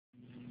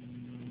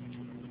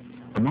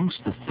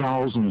Amongst the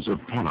thousands of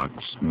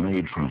products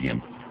made from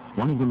hemp,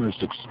 one of the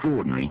most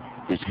extraordinary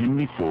is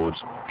Henry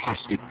Ford's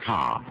plastic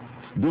car.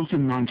 Built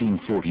in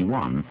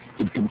 1941,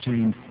 it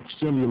contained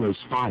cellulose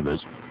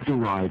fibers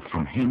derived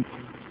from hemp,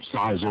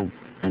 sisal,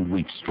 and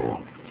wheat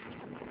straw.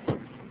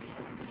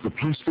 The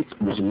plastic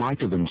was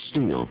lighter than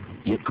steel,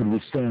 yet could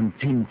withstand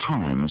 10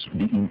 times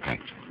the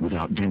impact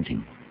without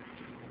denting.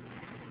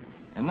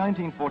 In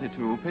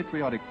 1942,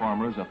 patriotic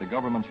farmers, at the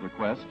government's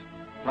request,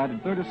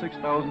 planted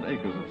 36,000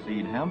 acres of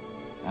seed hemp,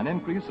 an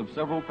increase of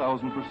several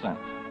thousand%.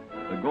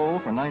 The goal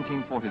for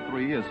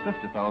 1943 is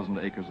 50,000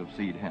 acres of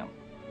seed hemp.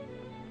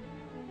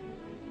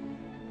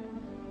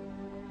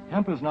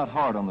 Hemp is not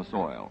hard on the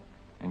soil.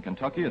 In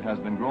Kentucky, it has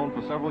been grown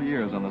for several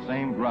years on the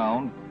same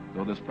ground,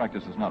 though this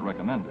practice is not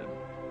recommended.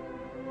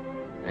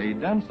 A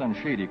dense and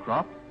shady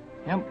crop,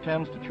 hemp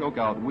tends to choke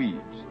out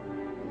weeds.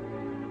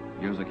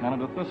 Here's a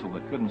Canada thistle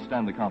that couldn't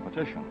stand the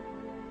competition.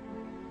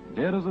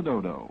 Dead as a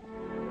dodo.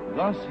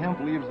 Thus, hemp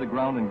leaves the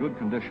ground in good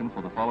condition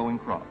for the following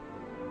crop.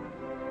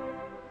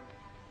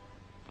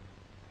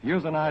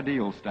 Here's an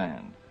ideal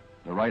stand,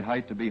 the right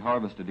height to be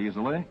harvested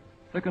easily,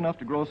 thick enough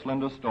to grow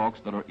slender stalks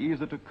that are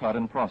easy to cut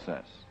and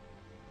process.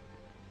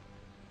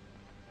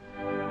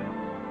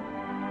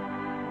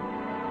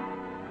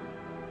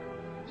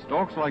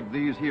 Stalks like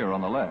these here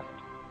on the left,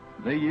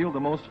 they yield the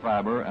most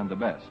fiber and the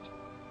best.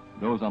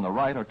 Those on the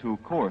right are too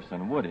coarse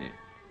and woody.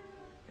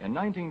 In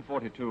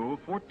 1942,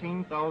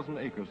 14,000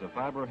 acres of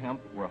fiber hemp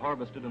were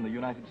harvested in the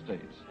United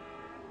States.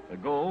 The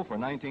goal for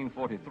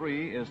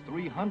 1943 is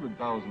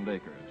 300,000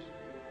 acres.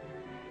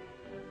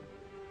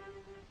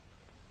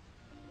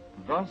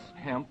 Thus,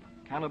 hemp,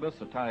 Cannabis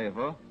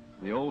sativa,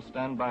 the old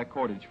standby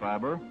cordage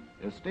fiber,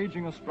 is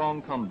staging a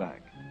strong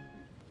comeback.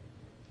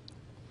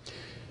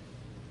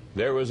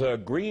 There was a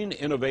green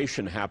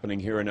innovation happening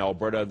here in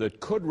Alberta that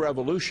could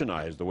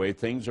revolutionize the way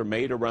things are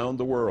made around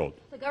the world.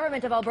 The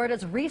government of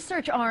Alberta's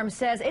research arm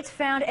says it's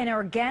found an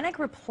organic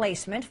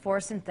replacement for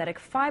synthetic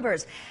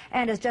fibers.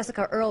 And as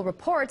Jessica Earle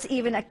reports,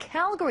 even a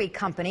Calgary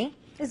company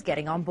is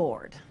getting on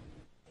board.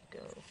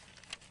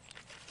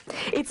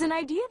 It's an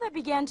idea that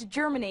began to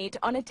germinate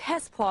on a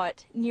test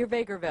plot near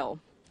Vegreville.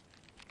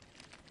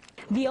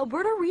 The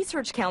Alberta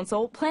Research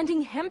Council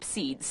planting hemp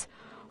seeds,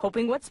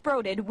 hoping what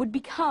sprouted would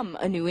become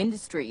a new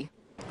industry.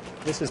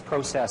 This is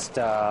processed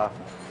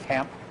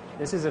hemp.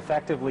 This is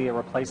effectively a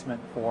replacement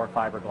for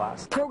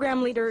fiberglass.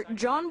 Program leader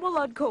John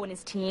Wolodko and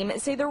his team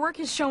say their work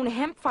has shown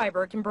hemp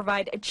fiber can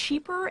provide a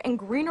cheaper and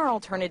greener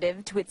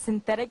alternative to its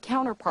synthetic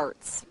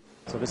counterparts.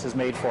 So this is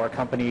made for a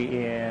company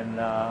in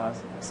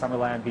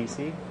Summerland,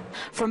 BC.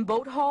 From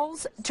boat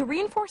hulls to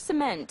reinforced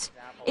cement,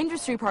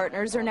 industry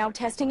partners are now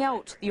testing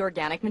out the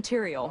organic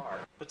material.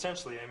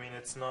 Potentially, I mean,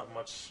 it's not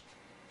much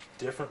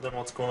different than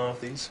what's going on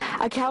with these.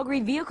 A Calgary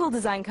vehicle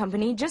design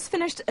company just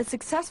finished a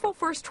successful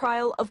first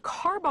trial of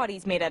car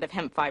bodies made out of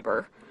hemp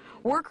fiber.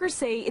 Workers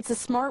say it's a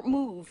smart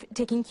move,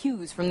 taking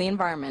cues from the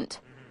environment.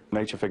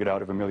 Nature figured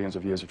out over millions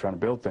of years of trying to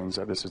build things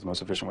that this is the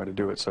most efficient way to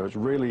do it. So it's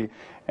really,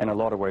 in a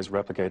lot of ways,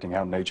 replicating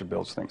how nature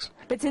builds things.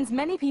 But since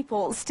many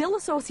people still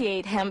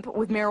associate hemp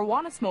with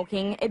marijuana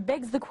smoking, it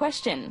begs the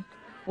question,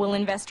 will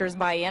investors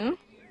buy in?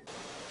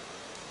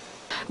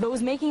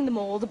 Those making the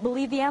mold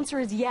believe the answer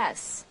is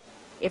yes,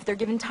 if they're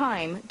given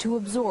time to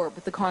absorb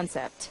the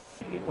concept.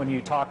 When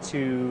you talk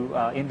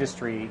to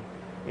industry,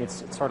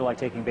 it's sort of like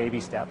taking baby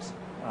steps.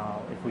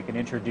 If we can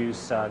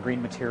introduce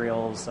green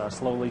materials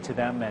slowly to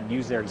them and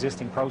use their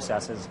existing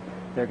processes,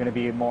 they're going to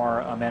be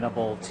more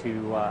amenable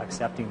to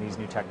accepting these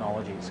new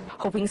technologies.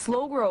 Hoping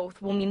slow growth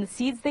will mean the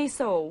seeds they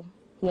sow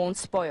won't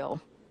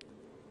spoil.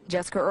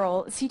 Jessica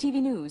Earle,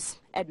 CTV News,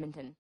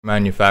 Edmonton.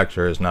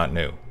 Manufacture is not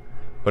new,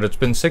 but it's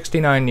been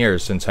 69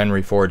 years since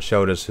Henry Ford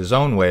showed us his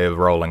own way of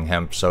rolling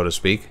hemp, so to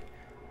speak.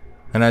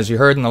 And as you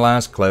heard in the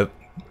last clip,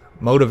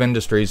 Motive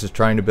Industries is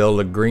trying to build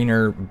a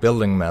greener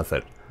building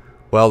method.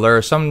 Well, there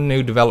are some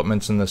new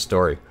developments in this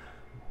story.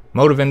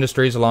 Motive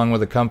Industries, along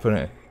with a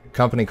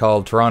company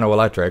called Toronto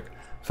Electric,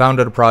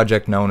 founded a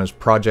project known as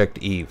Project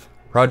Eve.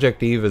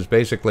 Project Eve is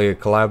basically a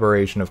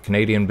collaboration of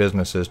Canadian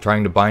businesses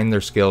trying to bind their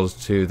skills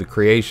to the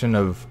creation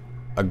of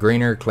a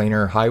greener,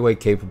 cleaner,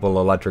 highway-capable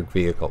electric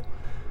vehicle.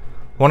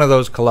 One of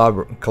those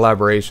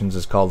collaborations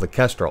is called the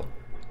Kestral.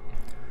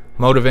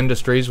 Motive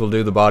Industries will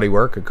do the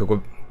bodywork.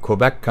 A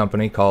Quebec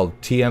company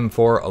called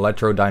TM4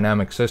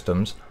 Electrodynamic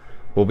Systems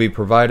will be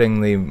providing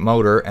the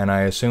motor and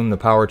I assume the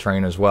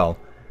powertrain as well.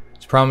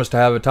 It's promised to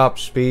have a top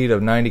speed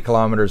of 90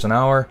 kilometers an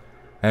hour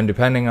and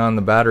depending on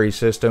the battery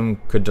system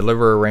could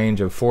deliver a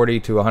range of 40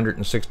 to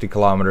 160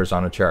 kilometers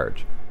on a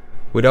charge.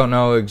 We don't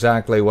know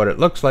exactly what it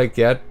looks like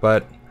yet,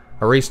 but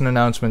a recent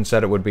announcement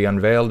said it would be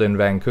unveiled in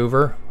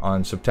Vancouver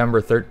on September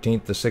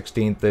 13th to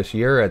 16th this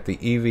year at the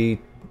EV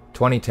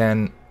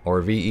 2010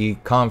 or VE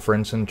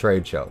conference and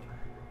trade show.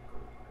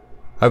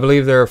 I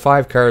believe there are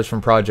 5 cars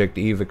from Project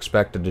Eve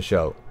expected to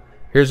show.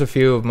 Here's a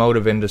few of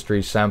Motive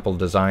Industries' sample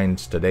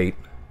designs to date.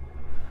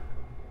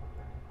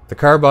 The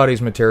car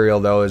body's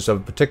material, though, is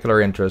of particular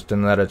interest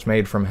in that it's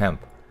made from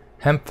hemp.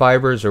 Hemp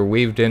fibers are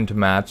weaved into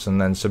mats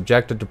and then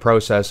subjected to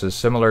processes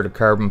similar to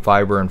carbon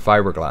fiber and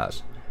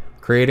fiberglass.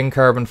 Creating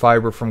carbon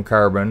fiber from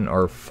carbon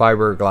or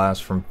fiberglass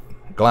from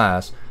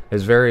glass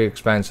is a very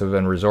expensive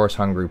and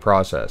resource-hungry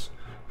process.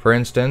 For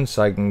instance,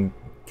 I can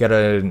get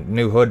a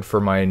new hood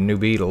for my new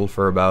Beetle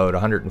for about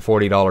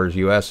 $140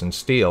 US in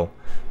steel,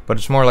 but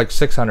it's more like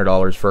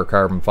 $600 for a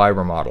carbon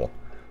fiber model.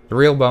 The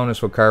real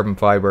bonus with carbon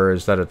fiber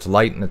is that it's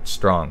light and it's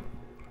strong.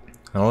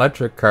 An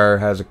electric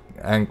car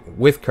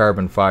with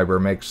carbon fiber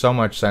makes so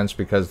much sense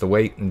because the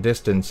weight and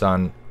distance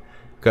on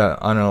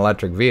an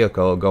electric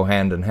vehicle go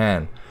hand in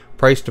hand.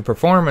 Price to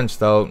performance,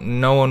 though,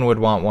 no one would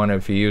want one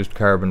if you used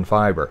carbon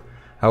fiber.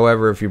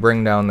 However, if you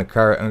bring down the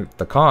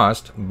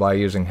cost by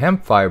using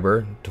hemp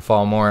fiber to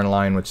fall more in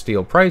line with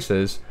steel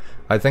prices,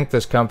 I think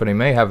this company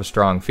may have a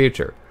strong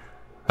future.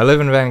 I live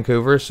in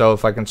Vancouver, so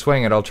if I can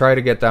swing it, I'll try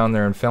to get down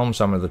there and film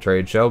some of the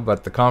trade show,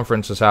 but the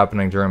conference is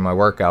happening during my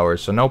work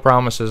hours, so no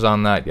promises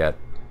on that yet.